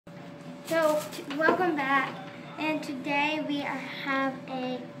So, welcome back, and today we have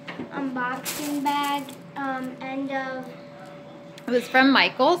a unboxing bag, end of It was from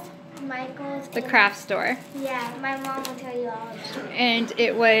Michael's, Michael's. the craft store. Yeah, my mom will tell you all about it. And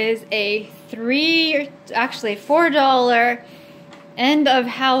it was a $4 end of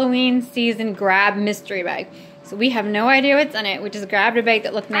Halloween season grab mystery bag. So we have no idea what's in it. We just grabbed a bag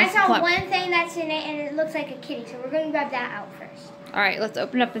that looked nice. I saw and plump. one thing that's in it, and it looks like a kitty, so we're going to grab that out first. Alright, let's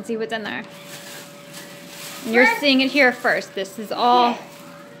open it up and see what's in there. You're seeing it here first. This is all... Okay.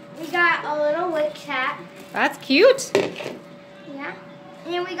 We got a little witch hat. That's cute. Yeah.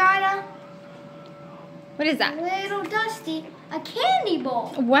 And we got a... What is that? Little Dusty, a candy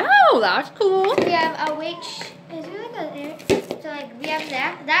bowl. Wow, that's cool. We have a witch. It's really good. So like we have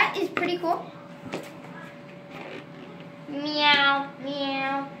that. That is pretty cool. Meow,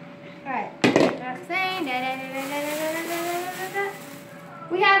 meow. Alright. Next thing.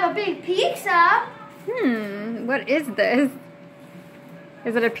 We have a big pizza. What is this?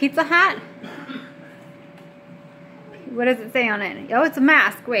 Is it a pizza hat? What does it say on it? Oh, it's a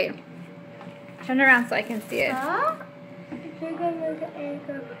mask. Wait. Turn it around so I can see it.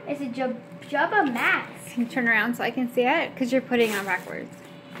 It's a Jabba mask. Can you turn around so I can see it? Because you're putting it on backwards.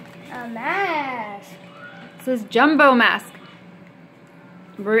 A mask. It says Jumbo Mask.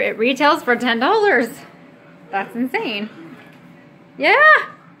 It retails for $10. That's insane. Yeah!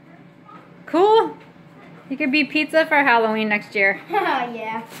 Cool. You could be pizza for Halloween next year.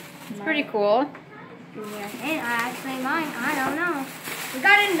 Yeah. It's pretty cool. Yeah, and actually mine, I don't know. We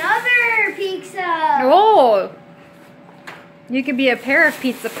got another pizza. Oh! You could be a pair of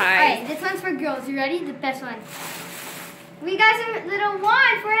pizza pies. Alright, this one's for girls. You ready? The best one. We got some little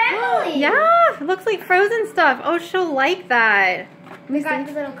wine for Emily. Yeah, it looks like frozen stuff. Oh, she'll like that. We got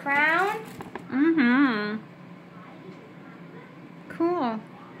the little crown. Mm-hmm. Cool.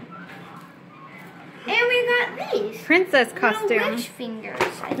 And we got these. Princess costume. Little witch fingers,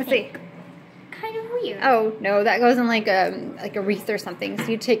 Let's see. Kind of weird. Oh, no, that goes in like a wreath or something. So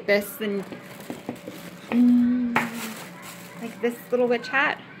you take this and like this little witch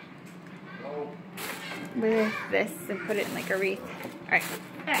hat with this and put it in like a wreath. Alright.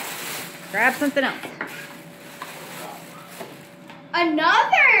 Grab something else.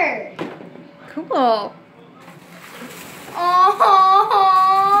 Another! Cool.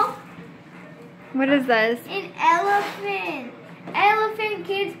 Oh! What is this? An elephant. Elephant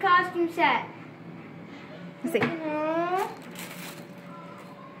kids costume set. Let's see.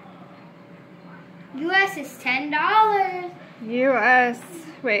 US is $10. US.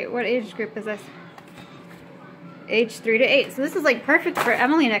 Wait, what age group is this? Age 3 to 8. So this is like perfect for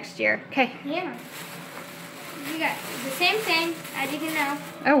Emily next year. Okay. Yeah. We got the same thing, as you can know.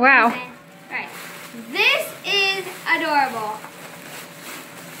 Oh, wow. Alright. This is adorable.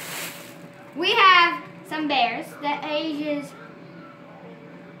 We have some bears that ages...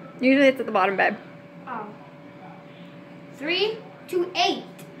 Usually it's at the bottom, babe. 3 to 8.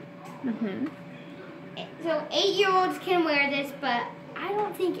 Mm-hmm. So 8-year-olds can wear this, but I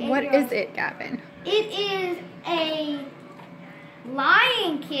don't think 8-year-olds... What is it, Gavin? It is a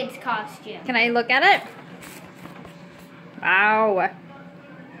lion kid's costume. Can I look at it? Wow.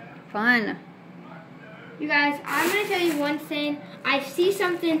 Fun. You guys, I'm going to tell you one thing. I see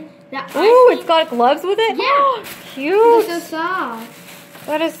something that Ooh, it's got gloves with it? Yeah. Cute. It's so soft.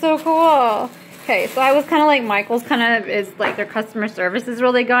 That is so cool. Okay, so I was kind of like Michael's is like their customer service is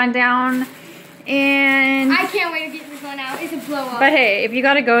really gone down. And I can't wait to get this one out. It's a blow up. But hey, if you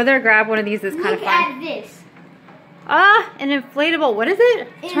got to go there, grab one of these. It's kind of fun. Look at this. Ah, an inflatable. What is it?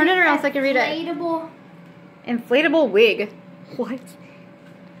 Turn it around so I can read it. Inflatable wig. What?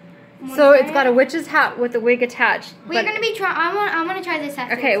 So it's got a witch's hat with a wig attached. We're gonna be trying. I'm gonna try this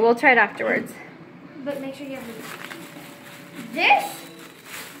after. Okay, we'll try it afterwards. But make sure you have this.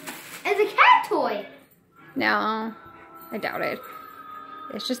 Is a cat toy. No, I doubt it.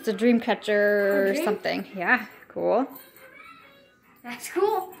 It's just a dream catcher or something. Yeah, cool. That's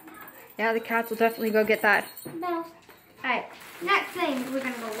cool. Yeah, the cats will definitely go get that. Bells. Alright, next thing we're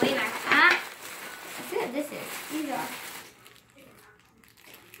gonna go way back. That's it. This is. These are.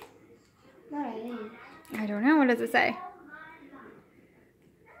 What are these? I don't know. What does it say?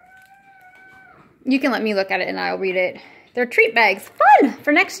 You can let me look at it and I'll read it. They're treat bags. Fun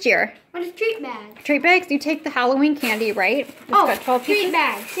for next year. What is treat bag? Treat bags, you take the Halloween candy, right? It's got 12 treat pieces.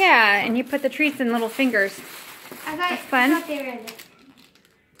 bags. Yeah, and you put the treats in little fingers. That's fun. I thought they were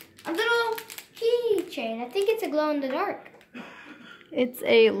a little keychain. I think it's a glow in the dark. It's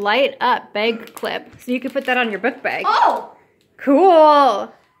a light up bag clip. So you can put that on your book bag. Oh!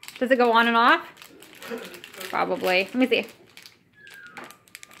 Cool. Does it go on and off? Probably. Let me see.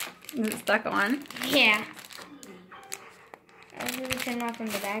 Is it stuck on? Yeah. I'm going to turn it off from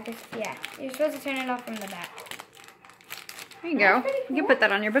the back. Yeah, you're supposed to turn it off from the back. There you go. Cool. You can put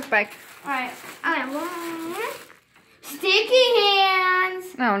that on your book bag. Alright, sticky hands.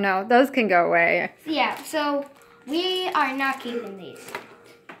 Oh no, those can go away. Yeah, so we are not keeping these.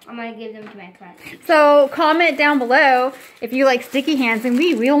 I'm going to give them to my class. So comment down below if you like sticky hands and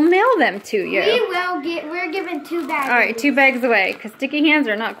we will mail them to you. We're giving 2 bags. Alright, 2 bags away because sticky hands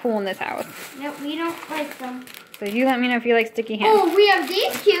are not cool in this house. No, we don't like them. So you let me know if you like sticky hands. Oh, we have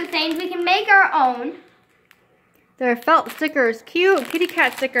these cute things. We can make our own. They're felt stickers. Cute kitty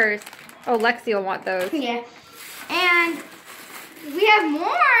cat stickers. Oh, Lexi will want those. Yeah. And we have more.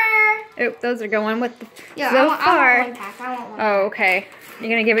 Oh, those are going with the, Yeah, so I far. want 1 pack. I want 1 Oh, okay. You're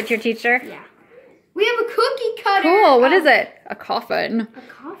going to give it to your teacher? Yeah. We have a cookie cutter. Cool. What is it? A coffin. A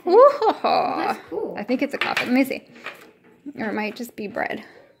coffin. Ooh. That's cool. I think it's a coffin. Let me see. Or it might just be bread.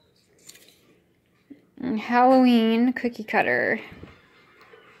 Halloween cookie cutter.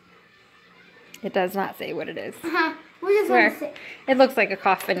 It does not say what it is. We're just going to say. It looks like a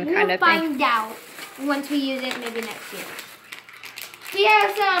coffin kind of thing. We'll find out once we use it maybe next year. We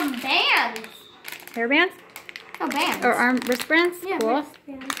have some bands. Hair bands? Oh, bands. Or wristbands? Yeah, Cool.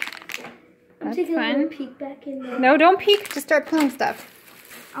 wristbands. I'm That's taking a fun. little peek back in there. No, don't peek. Just start pulling stuff.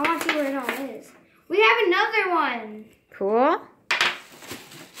 I want to see where it all is. We have another one. Cool.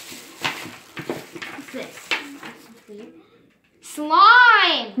 What's this? That's weird.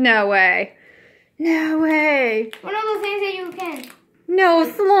 Slime. No way. No way. One of those things that you can. No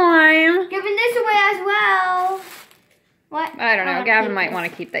slime. Giving this away as well. What? I don't know. wanna Gavin keep might this. want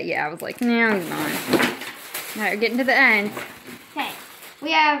to keep that. Yeah, I was like, no, he's not. All right, we're getting to the end. Okay.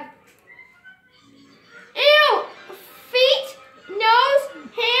 We have. Ew! Feet, nose,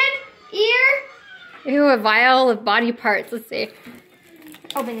 hand, ear. Ew, a vial of body parts. Let's see.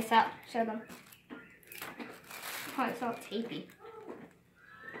 Open this up. Show them. Oh, it's all tapey.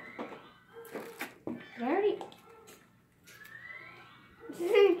 I already.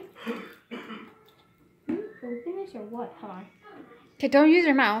 Open this or what? Hold on. Okay, don't use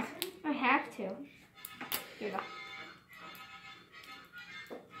your mouth. I have to. Here we go.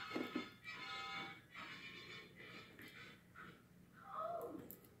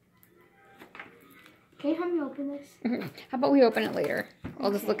 Can you help me open this? How about we open it later?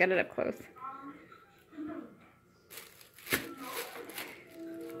 I'll just Okay. look at it up close.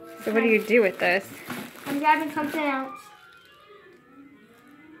 So what do you do with this? I'm grabbing something else.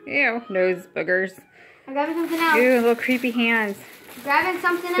 Ew, nose boogers. I'm grabbing something else. Ew, little creepy hands. I'm grabbing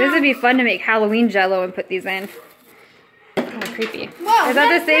something else. This would be fun to make Halloween jello and put these in. Kind of creepy. Whoa, Is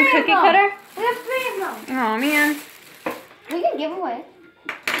that the same cookie cutter? We have 3 of them. Oh man. We can give away.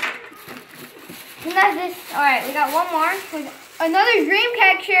 And that's this. Alright, we got one more. We got another dream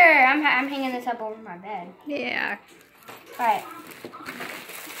catcher. I'm hanging this up over my bed. Yeah. Alright.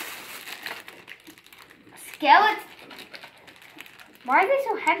 Skeleton. Why are they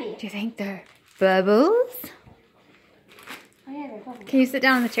so heavy? Do you think they're bubbles? Oh yeah, they're bubbles. Can you sit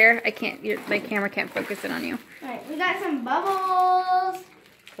down on the chair? I can't. My camera can't focus in on you. Alright, we got some bubbles.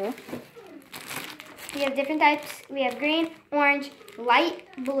 Cool. We have different types. We have green, orange, light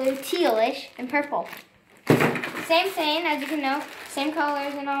blue, tealish, and purple. Same thing, as you can know. Same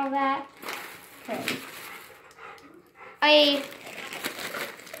colors and all that. Okay. I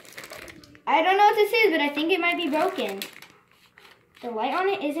don't know what this is, but I think it might be broken. The light on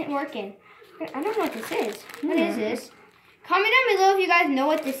it isn't working. I don't know what this is. What is this? Comment down below if you guys know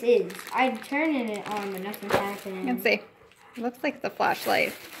what this is. I'm turning it on, but nothing's happening. Let's see. It looks like the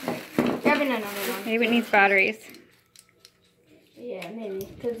flashlight. Grabbing another one. Maybe it needs batteries. Yeah, maybe.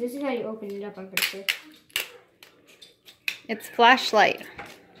 Because this is how you open it up, I'm pretty sure. It's flashlight.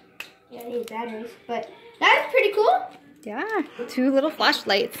 Yeah, it needs batteries. But that's pretty cool. Yeah, 2 little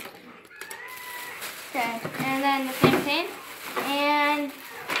flashlights. Okay, and then the same thing. And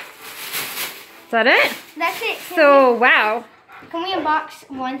Is that it? that's it. So, wow. Can we unbox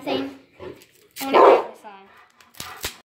one thing? I want to grab this on.